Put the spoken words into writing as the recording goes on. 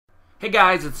Hey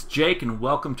guys, it's Jake and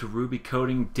welcome to Ruby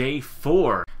Coding Day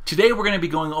 4. Today we're going to be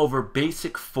going over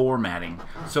basic formatting.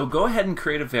 So go ahead and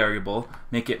create a variable,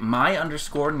 make it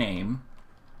my_name,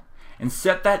 and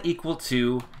set that equal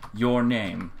to your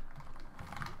name.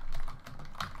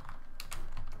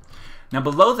 Now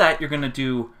below that you're going to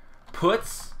do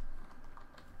puts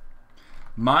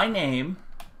my name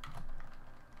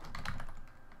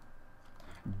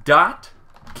dot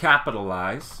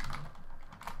capitalize,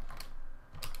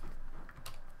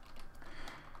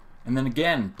 and then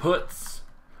again puts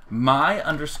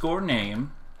my_name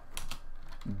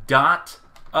dot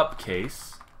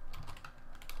upcase,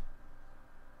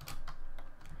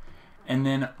 and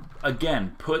then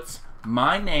again puts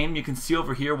my name. You can see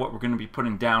over here what we're going to be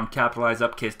putting down: capitalize,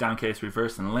 upcase, downcase,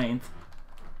 reverse, and length.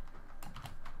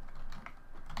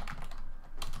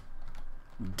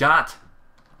 Dot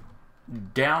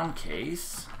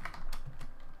downcase,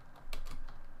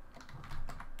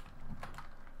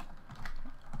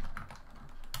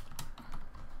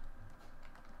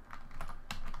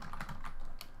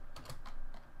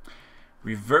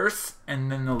 reverse,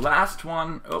 and then the last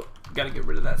one, oh, gotta get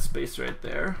rid of that space right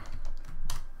there.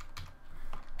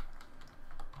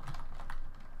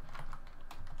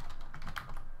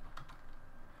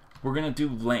 We're gonna do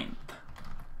length.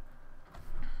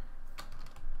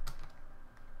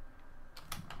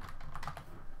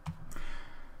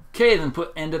 Okay, then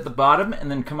put end at the bottom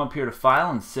and then come up here to File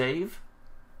and Save.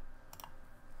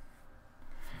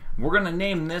 We're going to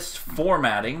name this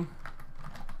formatting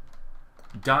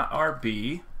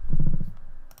 .rb.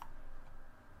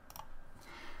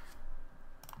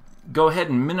 Go ahead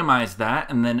and minimize that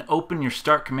and then open your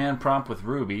Start Command Prompt with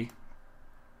Ruby.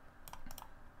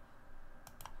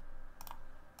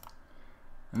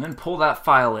 And then pull that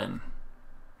file in.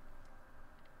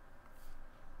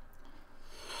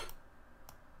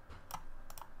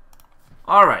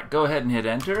 Alright, go ahead and hit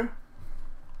enter.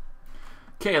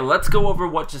 Okay, let's go over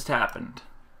what just happened.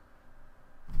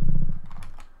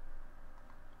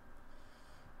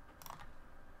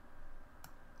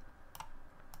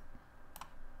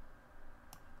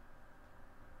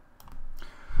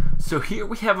 So here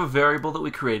we have a variable that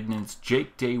we created, and it's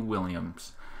Jake Day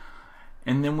Williams.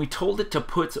 And then we told it to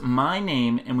put my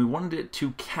name, and we wanted it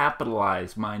to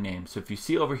capitalize my name. So if you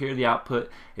see over here the output,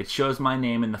 it shows my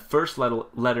name, and the first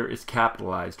letter is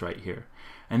capitalized right here.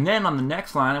 And then on the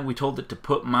next line, we told it to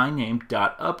put my name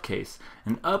dot upcase.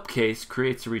 And upcase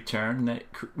creates a return that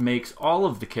makes all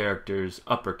of the characters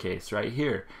uppercase right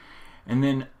here. And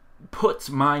then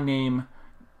puts my name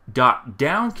dot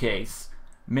downcase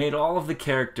made all of the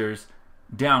characters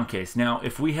downcase. Now,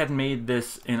 if we had made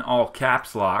this in all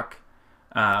caps lock,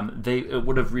 it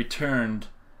would have returned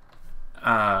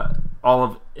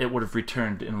it would have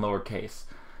returned in lowercase.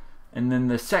 And then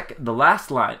the last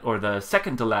line, or the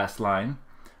second to last line,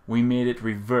 we made it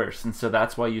reverse, and so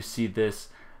that's why you see this.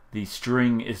 The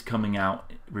string is coming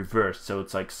out reversed, so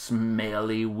it's like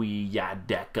smelly wee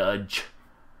yadekaj.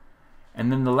 And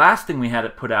then the last thing we had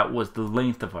it put out was the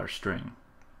length of our string.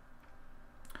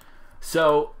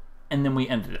 So, and then we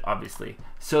ended it, obviously.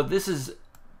 So this is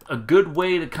a good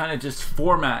way to kind of just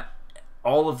format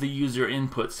all of the user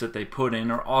inputs that they put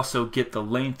in, or also get the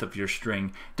length of your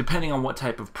string depending on what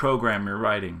type of program you're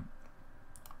writing.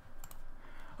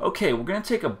 Okay, we're going to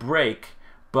take a break,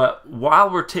 but while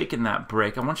we're taking that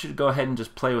break, I want you to go ahead and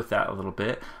just play with that a little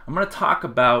bit. I'm going to talk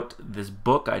about this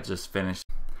book I just finished.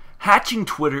 Hatching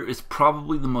Twitter is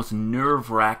probably the most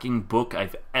nerve-wracking book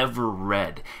I've ever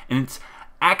read, and it's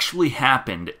actually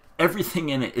happened. Everything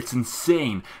in it, it's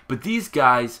insane. But these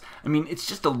guys, I mean, it's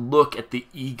just a look at the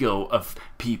ego of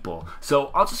people.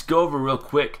 So I'll just go over real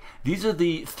quick. These are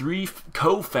the three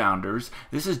co-founders.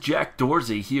 This is Jack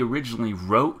Dorsey. He originally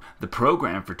wrote the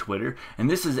program for Twitter. And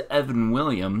this is Evan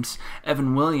Williams.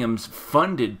 Evan Williams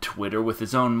funded Twitter with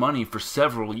his own money for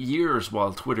several years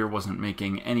while Twitter wasn't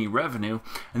making any revenue.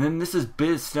 And then this is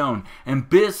Biz Stone. And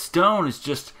Biz Stone is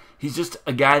just... he's just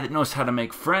a guy that knows how to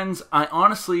make friends.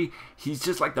 Honestly, he's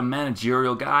just like the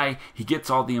managerial guy. He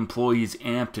gets all the employees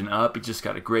amped and up. He just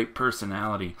got a great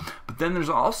personality. But then there's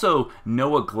also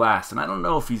Noah Glass, and I don't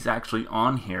know if he's actually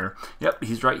on here. Yep,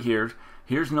 he's right here.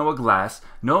 Here's Noah Glass.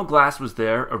 Noah Glass was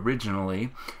there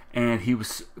originally, and he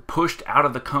was pushed out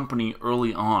of the company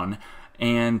early on,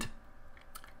 and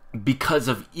because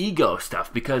of ego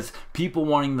stuff, because people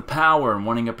wanting the power and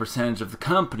wanting a percentage of the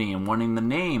company and wanting the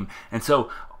name. And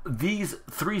so these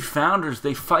three founders,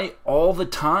 they fight all the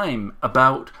time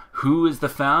about who is the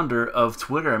founder of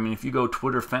Twitter. I mean, if you go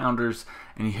Twitter founders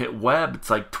and you hit web, it's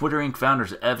like Twitter Inc.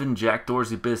 founders, Evan, Jack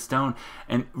Dorsey, Biz Stone.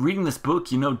 And reading this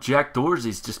book, you know Jack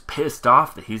Dorsey's just pissed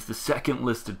off that he's the second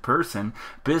listed person.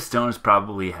 Biz Stone is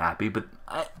probably happy, but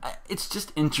it's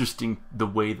just interesting the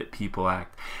way that people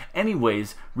act.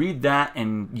 Anyways, read that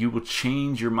and you will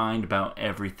change your mind about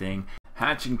everything.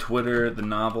 Hatching Twitter, the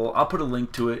novel, I'll put a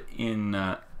link to it in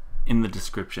the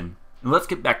description. Now let's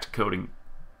get back to coding.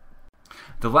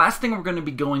 The last thing we're going to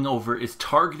be going over is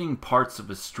targeting parts of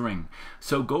a string.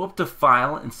 So go up to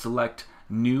File and select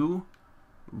New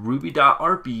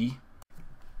Ruby.rb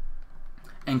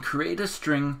and create a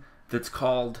string that's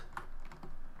called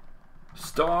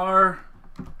Star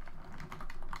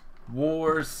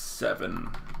Wars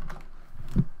 7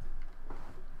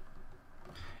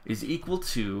 is equal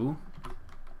to,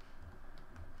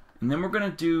 and then we're going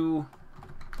to do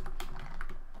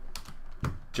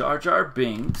Jar Jar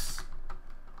Binks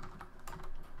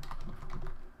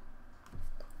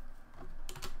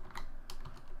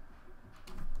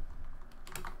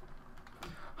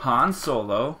Han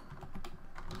Solo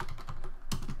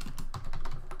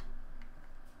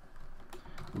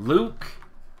Luke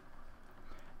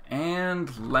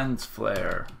and Lens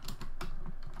Flare.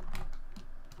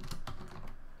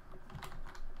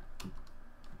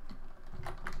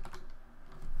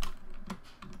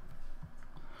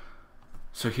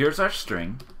 So here's our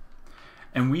string,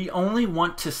 and we only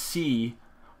want to see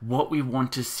what we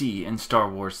want to see in Star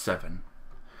Wars 7.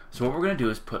 So what we're going to do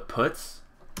is put puts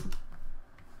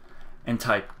and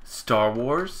type Star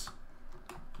Wars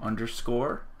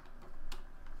underscore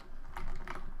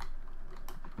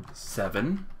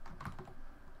 7,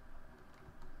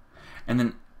 and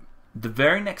then the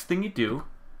very next thing you do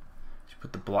is you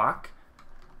put the block.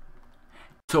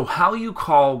 So how you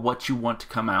call what you want to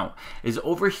come out is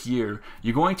over here,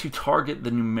 you're going to target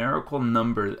the numerical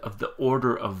number of the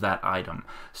order of that item.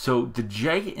 So the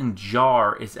J in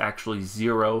jar is actually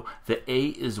 0, the A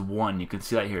is 1. You can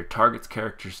see that here, targets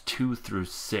characters 2 through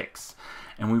 6.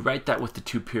 And we write that with the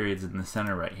 2 periods in the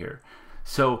center right here.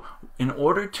 So in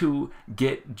order to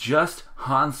get just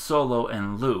Han Solo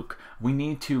and Luke, we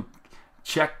need to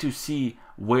check to see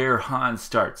where Han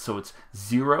starts. So it's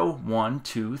 0, 1,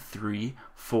 2, 3,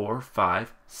 4,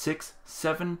 5, 6,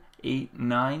 7, 8,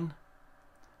 9,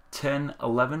 10,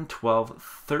 11, 12,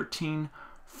 13,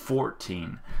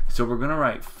 14. So we're going to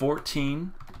write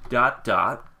 14 ...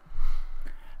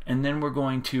 and then we're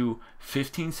going to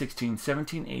 15, 16,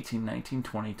 17, 18, 19,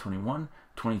 20, 21,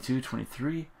 22,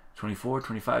 23, 24,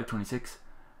 25, 26,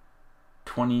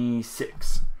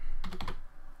 26.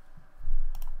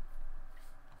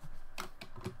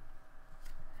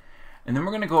 And then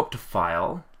we're going to go up to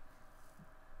File,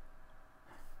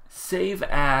 Save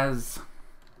as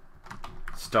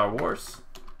Star Wars,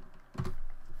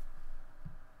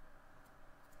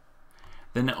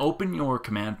 then open your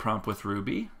command prompt with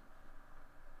Ruby,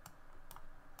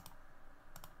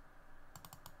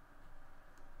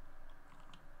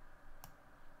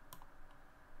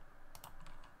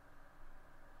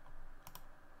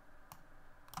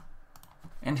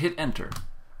 and hit enter.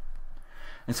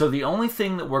 And so the only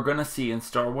thing that we're going to see in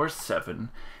Star Wars 7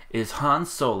 is Han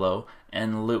Solo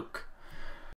and Luke.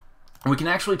 We can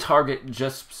actually target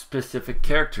just specific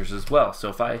characters as well. So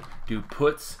if I do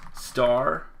puts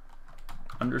Star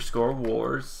underscore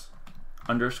Wars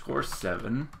underscore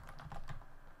 7,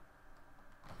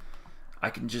 I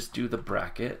can just do the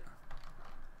bracket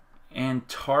and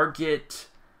target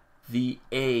the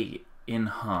A in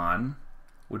Han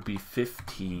would be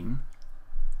 15.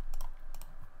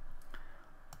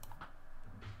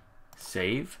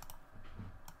 Save.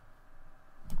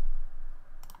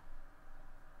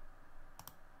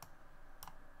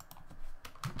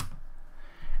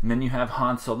 And then you have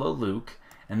Han Solo Luke,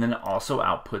 and then it also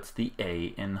outputs the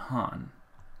A in Han.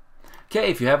 Okay,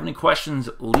 if you have any questions,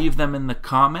 leave them in the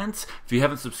comments. If you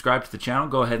haven't subscribed to the channel,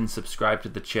 go ahead and subscribe to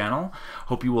the channel.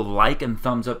 Hope you will like and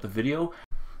thumbs up the video.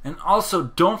 And also,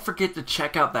 don't forget to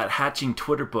check out that Hatching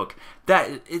Twitter book.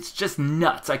 It's just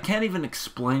nuts. I can't even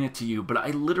explain it to you, but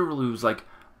I literally was like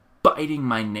biting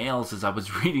my nails as I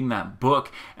was reading that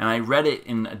book, and I read it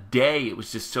in a day. It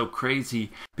was just so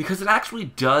crazy because it actually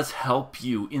does help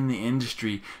you in the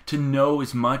industry to know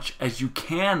as much as you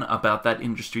can about that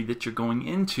industry that you're going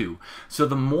into. So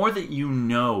the more that you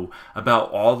know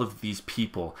about all of these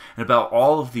people and about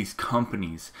all of these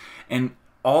companies and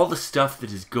all the stuff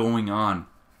that is going on,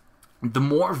 the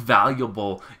more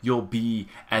valuable you'll be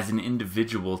as an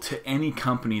individual to any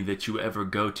company that you ever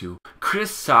go to.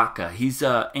 Chris Sacca, he's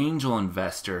an angel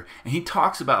investor, and he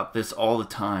talks about this all the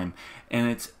time, and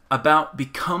it's about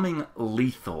becoming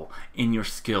lethal in your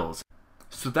skills.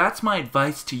 So that's my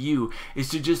advice to you, is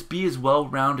to just be as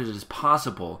well-rounded as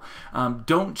possible.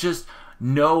 Don't just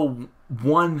know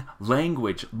one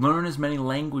language. Learn as many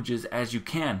languages as you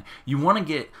can. You want to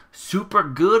get super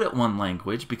good at one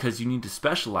language because you need to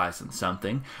specialize in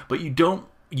something, but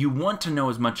you want to know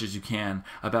as much as you can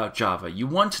about Java. You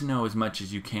want to know as much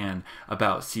as you can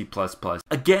about C++.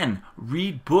 Again,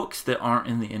 read books that aren't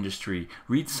in the industry.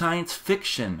 Read science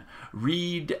fiction.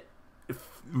 Read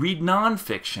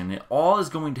nonfiction. It all is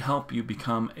going to help you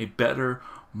become a better,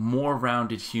 more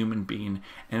rounded human being,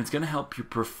 and it's going to help you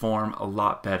perform a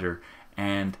lot better.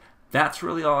 And that's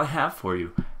really all I have for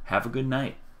you. Have a good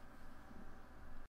night.